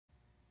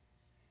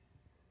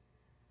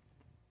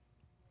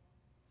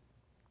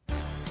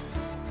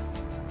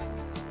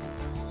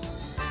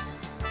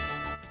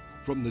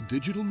from the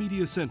Digital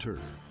Media Center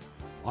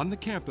on the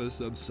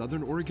campus of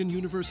Southern Oregon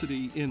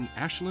University in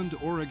Ashland,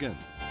 Oregon.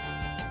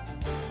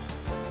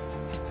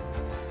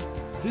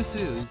 This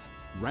is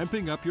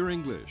Ramping Up Your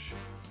English,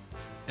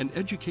 an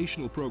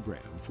educational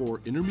program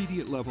for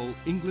intermediate level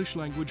English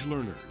language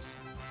learners.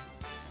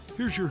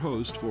 Here's your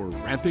host for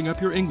Ramping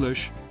Up Your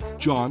English,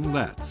 John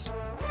Letts.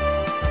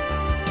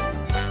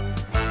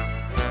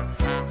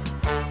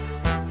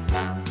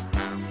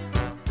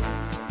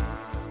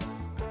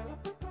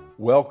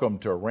 Welcome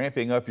to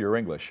Ramping Up Your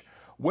English,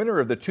 winner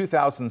of the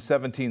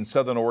 2017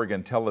 Southern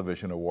Oregon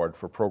Television Award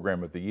for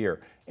Program of the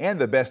Year and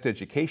the Best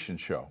Education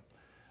Show.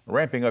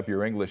 Ramping Up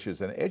Your English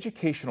is an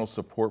educational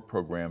support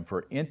program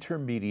for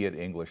intermediate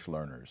English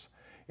learners.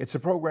 It's a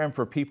program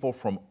for people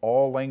from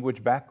all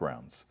language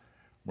backgrounds.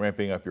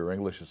 Ramping Up Your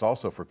English is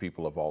also for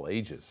people of all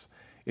ages.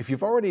 If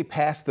you've already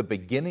passed the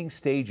beginning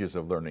stages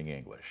of learning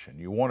English and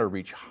you want to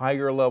reach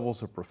higher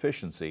levels of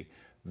proficiency,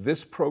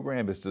 this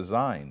program is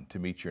designed to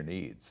meet your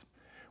needs.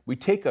 We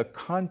take a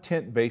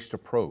content-based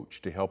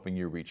approach to helping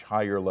you reach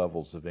higher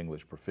levels of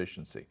English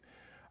proficiency.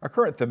 Our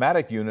current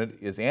thematic unit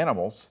is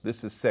Animals.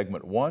 This is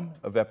segment 1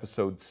 of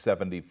episode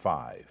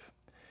 75.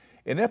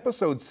 In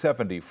episode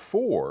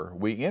 74,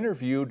 we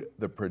interviewed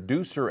the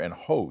producer and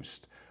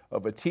host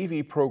of a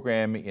TV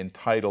program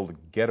entitled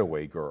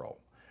Getaway Girl.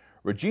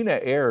 Regina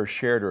Eyre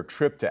shared her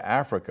trip to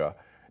Africa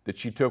that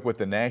she took with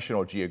the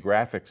National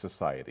Geographic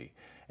Society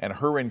and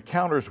her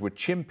encounters with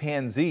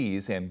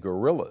chimpanzees and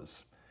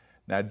gorillas.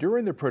 Now,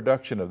 during the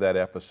production of that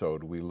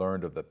episode, we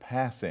learned of the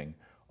passing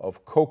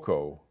of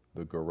Coco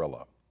the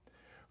gorilla.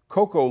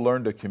 Coco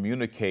learned to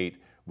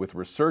communicate with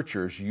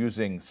researchers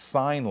using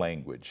sign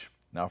language.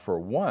 Now, for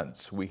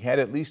once, we had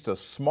at least a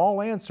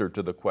small answer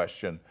to the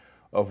question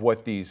of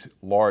what these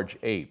large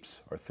apes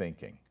are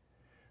thinking.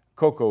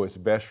 Coco is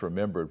best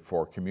remembered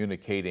for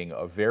communicating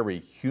a very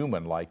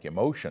human-like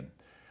emotion.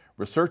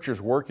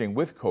 Researchers working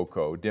with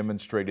Coco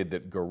demonstrated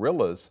that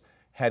gorillas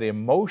had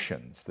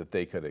emotions that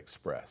they could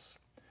express.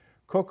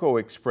 Coco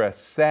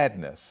expressed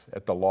sadness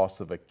at the loss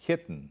of a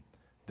kitten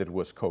that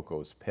was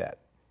Coco's pet.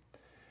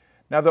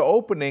 Now, the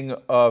opening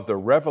of the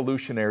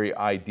revolutionary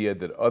idea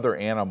that other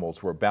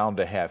animals were bound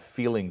to have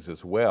feelings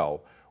as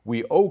well,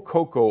 we owe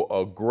Coco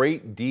a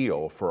great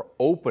deal for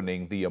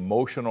opening the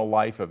emotional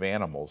life of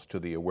animals to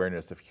the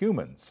awareness of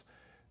humans,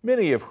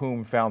 many of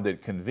whom found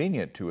it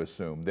convenient to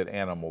assume that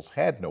animals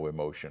had no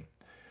emotion.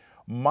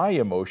 My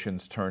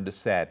emotions turned to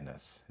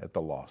sadness at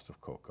the loss of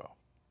Coco.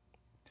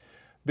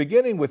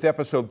 Beginning with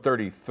episode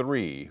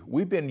 33,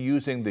 we've been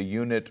using the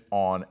unit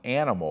on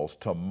animals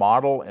to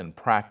model and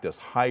practice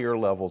higher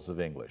levels of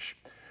English.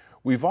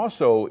 We've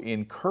also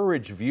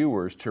encouraged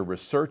viewers to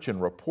research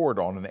and report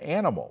on an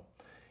animal.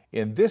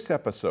 In this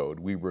episode,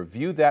 we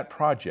review that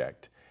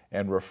project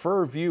and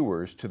refer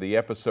viewers to the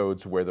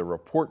episodes where the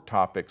report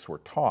topics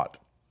were taught.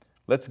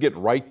 Let's get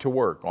right to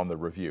work on the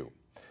review.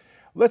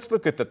 Let's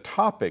look at the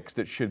topics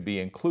that should be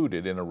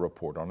included in a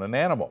report on an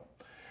animal.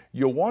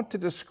 You'll want to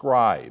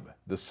describe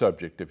the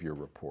subject of your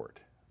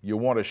report. You'll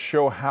want to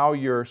show how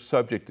your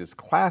subject is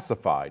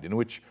classified, in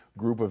which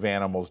group of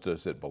animals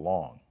does it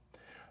belong.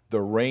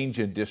 The range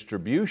and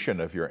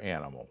distribution of your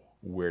animal,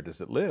 where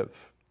does it live?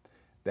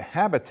 The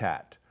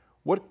habitat,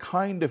 what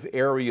kind of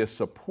area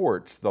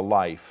supports the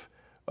life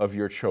of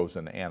your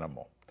chosen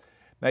animal?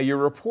 Now, your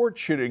report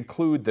should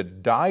include the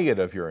diet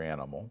of your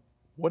animal.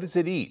 What does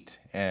it eat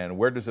and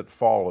where does it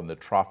fall in the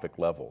trophic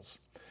levels?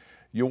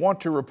 You'll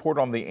want to report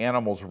on the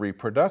animal's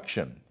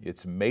reproduction,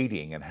 its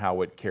mating, and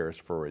how it cares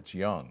for its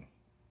young.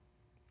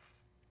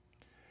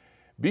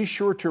 Be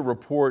sure to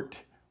report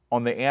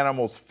on the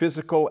animal's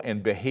physical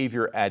and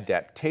behavior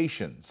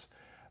adaptations.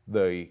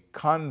 The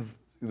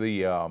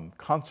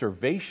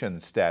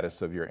conservation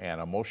status of your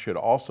animal should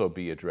also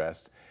be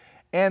addressed,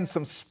 and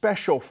some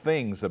special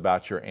things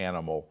about your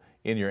animal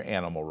in your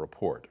animal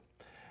report.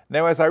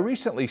 Now, as I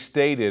recently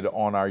stated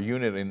on our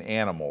unit in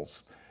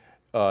Animals,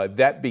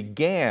 that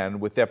began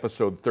with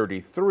episode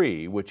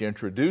 33, which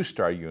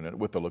introduced our unit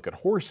with a look at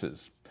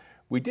horses.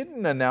 We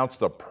didn't announce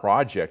the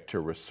project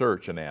to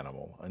research an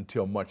animal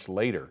until much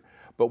later,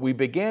 but we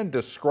began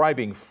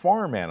describing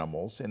farm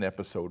animals in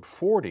episode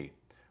 40.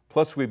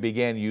 Plus, we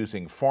began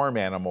using farm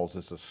animals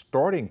as a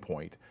starting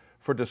point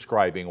for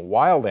describing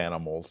wild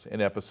animals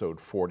in episode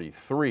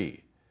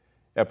 43.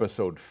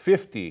 Episode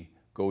 50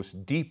 goes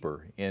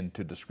deeper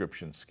into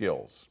description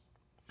skills.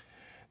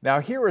 Now,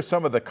 here are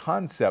some of the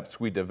concepts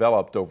we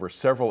developed over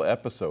several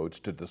episodes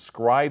to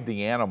describe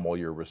the animal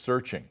you're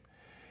researching.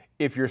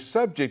 If your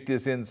subject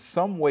is in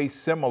some way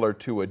similar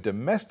to a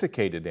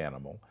domesticated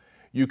animal,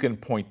 you can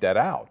point that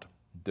out.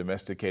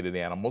 Domesticated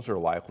animals are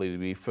likely to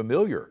be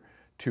familiar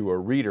to a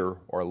reader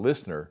or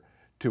listener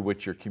to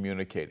which you're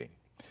communicating.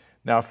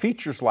 Now,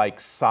 features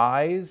like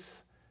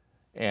size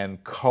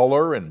and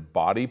color and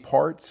body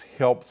parts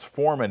helps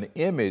form an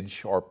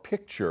image or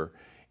picture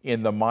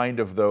in the mind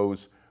of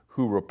those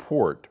who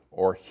report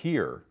or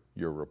hear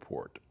your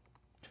report.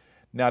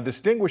 Now,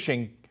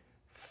 distinguishing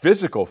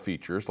physical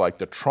features like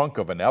the trunk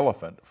of an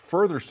elephant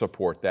further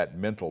support that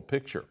mental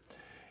picture.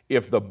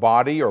 If the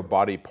body or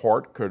body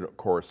part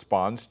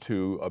corresponds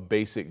to a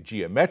basic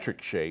geometric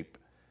shape,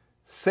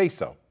 say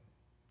so.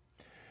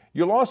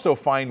 You'll also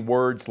find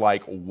words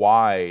like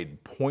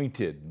wide,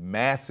 pointed,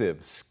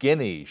 massive,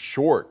 skinny,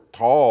 short,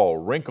 tall,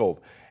 wrinkled,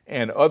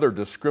 and other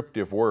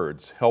descriptive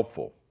words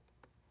helpful.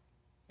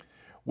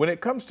 When it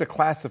comes to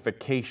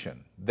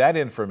classification, that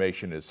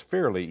information is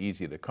fairly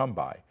easy to come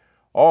by.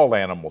 All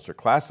animals are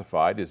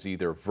classified as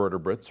either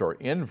vertebrates or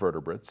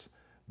invertebrates.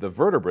 The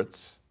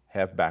vertebrates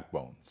have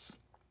backbones.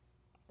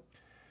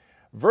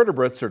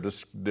 Vertebrates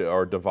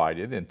are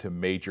divided into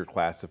major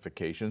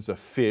classifications of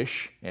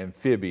fish,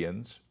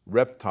 amphibians,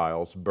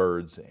 reptiles,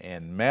 birds,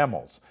 and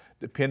mammals,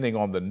 depending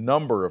on the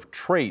number of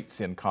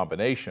traits in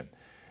combination.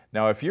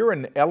 Now, if you're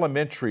in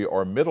elementary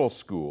or middle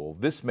school,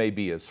 this may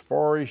be as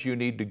far as you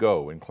need to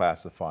go in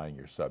classifying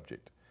your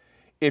subject.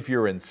 If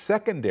you're in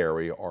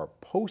secondary or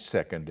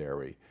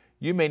post-secondary,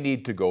 you may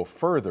need to go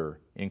further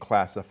in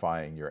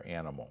classifying your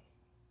animal.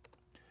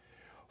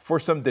 For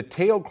some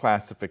detailed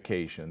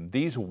classification,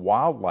 these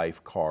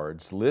wildlife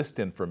cards list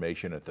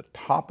information at the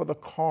top of the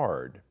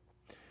card,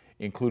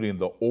 including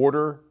the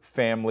order,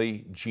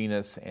 family,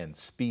 genus, and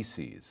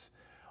species.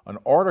 An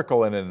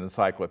article in an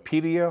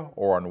encyclopedia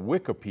or on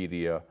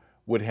Wikipedia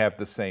would have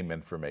the same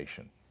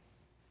information.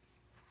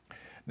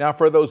 Now,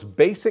 for those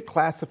basic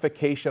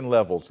classification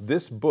levels,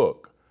 this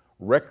book,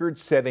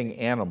 Record-Setting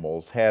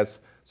Animals, has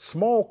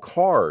small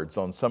cards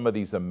on some of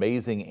these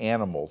amazing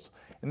animals,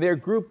 and they're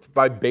grouped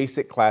by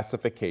basic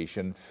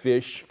classification: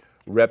 fish,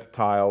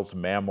 reptiles,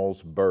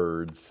 mammals,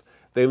 birds.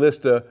 They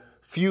list a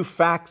few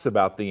facts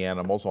about the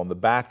animals on the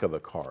back of the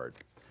card.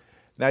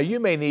 Now, you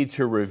may need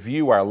to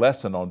review our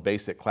lesson on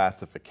basic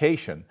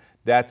classification.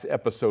 That's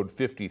episode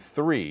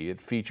 53.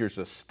 It features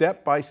a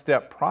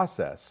step-by-step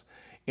process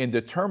in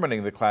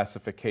determining the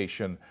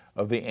classification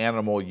of the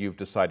animal you've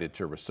decided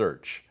to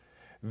research.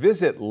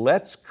 Visit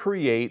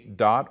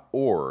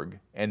letscreate.org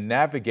and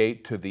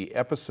navigate to the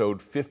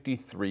episode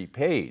 53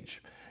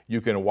 page.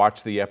 You can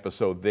watch the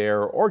episode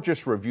there or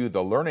just review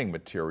the learning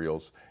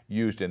materials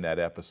used in that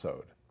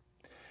episode.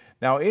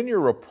 Now, in your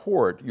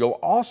report, you'll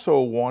also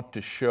want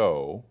to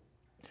show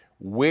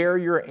where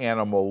your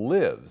animal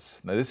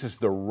lives. Now, this is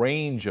the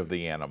range of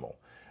the animal.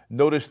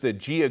 Notice the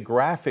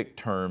geographic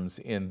terms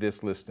in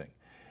this listing.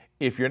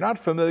 If you're not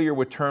familiar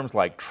with terms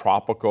like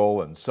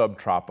tropical and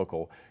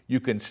subtropical, you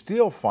can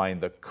still find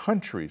the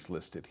countries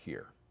listed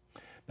here.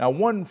 Now,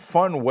 one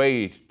fun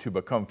way to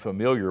become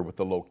familiar with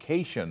the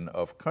location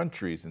of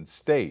countries and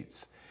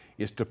states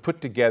is to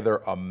put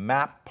together a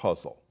map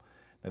puzzle.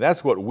 Now,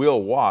 that's what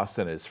Will Wass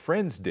and his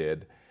friends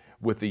did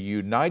with the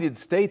United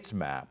States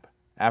map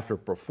after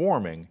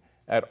performing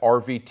at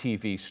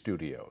RVTV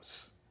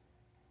Studios.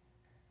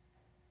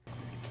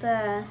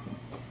 The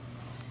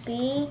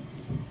bee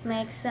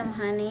makes some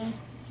honey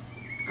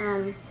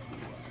from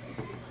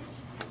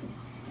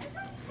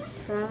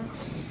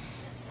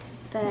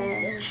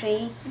the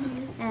tree,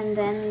 and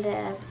then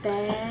the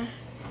bear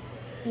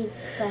eats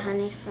the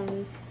honey from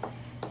the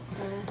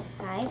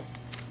hive.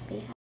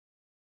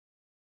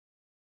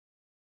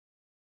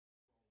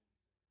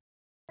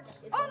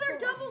 Oh, they're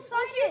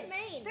double-sided.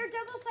 They're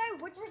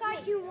double-sided. Which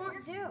side do you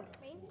want to do?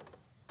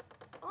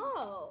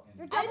 Oh,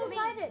 they're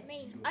double-sided.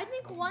 I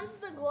think one's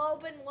the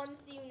globe and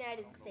one's the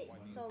United States.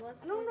 So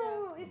let's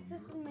No, if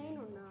this is Maine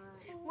or not.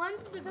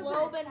 One's the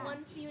globe and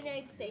one's the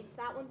United States.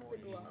 That one's the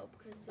globe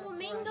because that's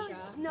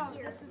Russia. No,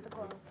 this is the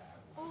globe.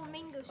 Oh,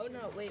 mangoes. Oh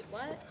no, wait,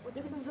 what?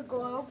 This is the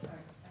globe.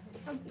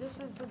 This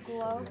is the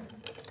globe.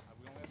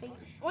 See?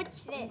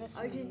 What's this?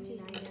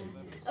 Argentina.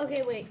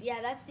 Okay, wait.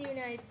 Yeah, that's the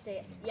United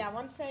States. Yeah,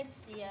 one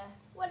side's the.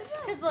 What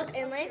about? Because look,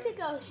 Atlantic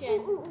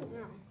Ocean.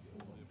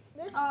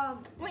 Wait, Look,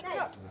 try to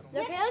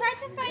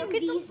find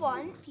these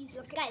one.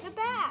 guys, the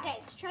back.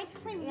 Guys, try to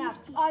find these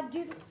pieces.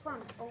 Do the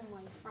front. Oh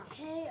my front.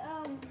 Hey,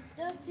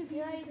 those two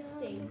United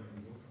States.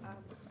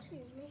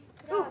 Excuse me.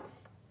 I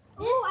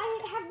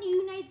have the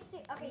United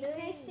States. Okay, The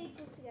United States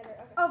is together.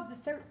 Okay. Of the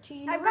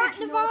 13 I got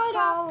original Nevada.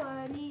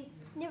 colonies.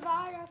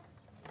 Nevada.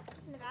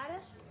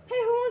 Hey,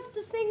 who wants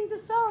to sing the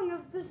song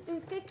of this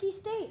in 50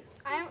 states?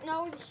 I don't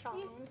know the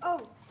song.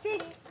 Oh,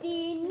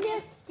 50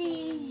 nifty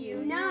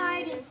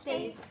United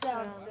States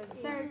of the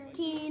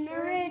 13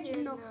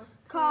 original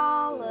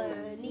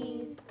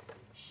colonies.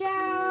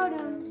 Shout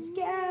 'em,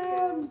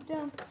 scout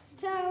 'em,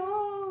 tell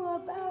all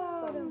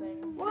about 'em.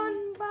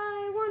 One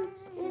by one,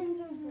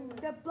 into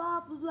the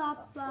blah blah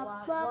blah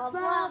blah blah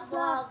blah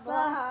blah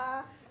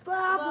blah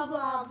blah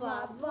blah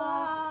blah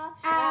blah.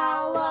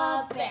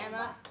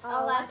 Alabama,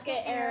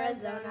 Alaska,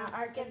 Arizona,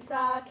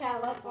 Arkansas,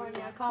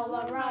 California,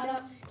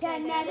 Colorado,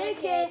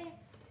 Connecticut,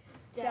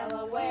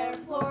 Delaware,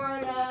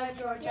 Florida,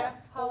 Georgia,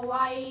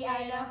 Hawaii,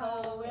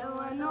 Idaho,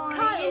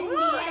 Illinois,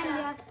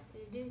 Indiana,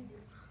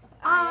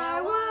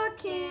 Iowa,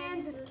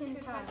 Kansas,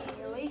 Kentucky,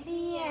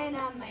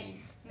 Louisiana,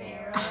 Maine,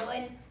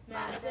 Maryland,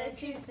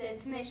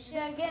 Massachusetts,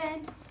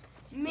 Michigan,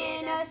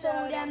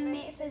 Minnesota,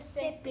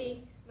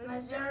 Mississippi,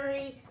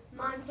 Missouri,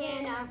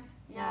 Montana,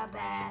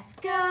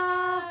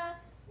 Nebraska,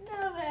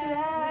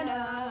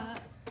 Nevada,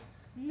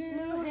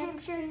 New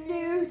Hampshire,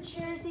 New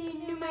Jersey,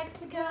 New Mexico.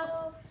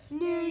 Mexico,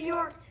 New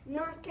York,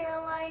 North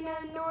Carolina,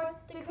 North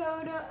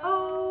Dakota,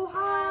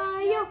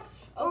 Ohio,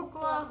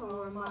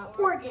 Oklahoma,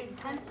 Oregon,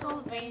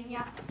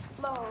 Pennsylvania,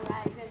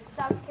 Florida,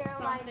 South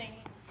Carolina,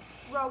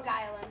 Rhode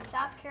Island,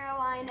 South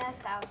Carolina,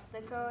 South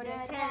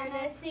Dakota,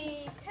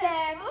 Tennessee,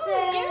 Texas,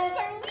 here's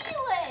where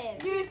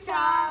we live.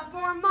 Utah,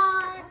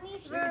 Vermont,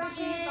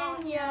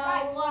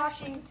 Virginia,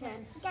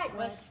 Washington,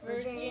 West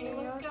Virginia,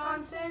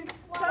 Wisconsin,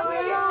 Tell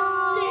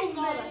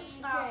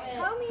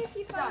me if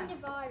you find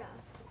Nevada.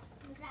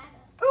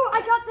 Ooh,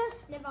 I got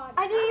this. Nevada.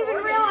 I didn't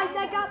even realize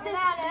I got this.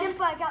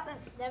 Dimple, I got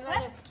this.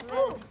 Nevada.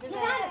 Ooh,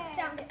 Nevada.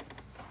 Found it.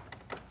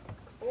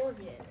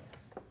 Oregon.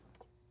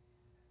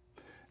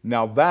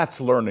 Now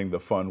that's learning the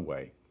fun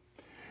way.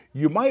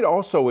 You might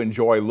also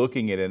enjoy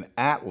looking at an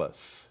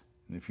atlas.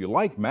 And if you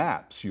like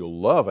maps, you'll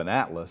love an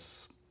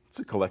atlas. It's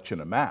a collection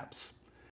of maps.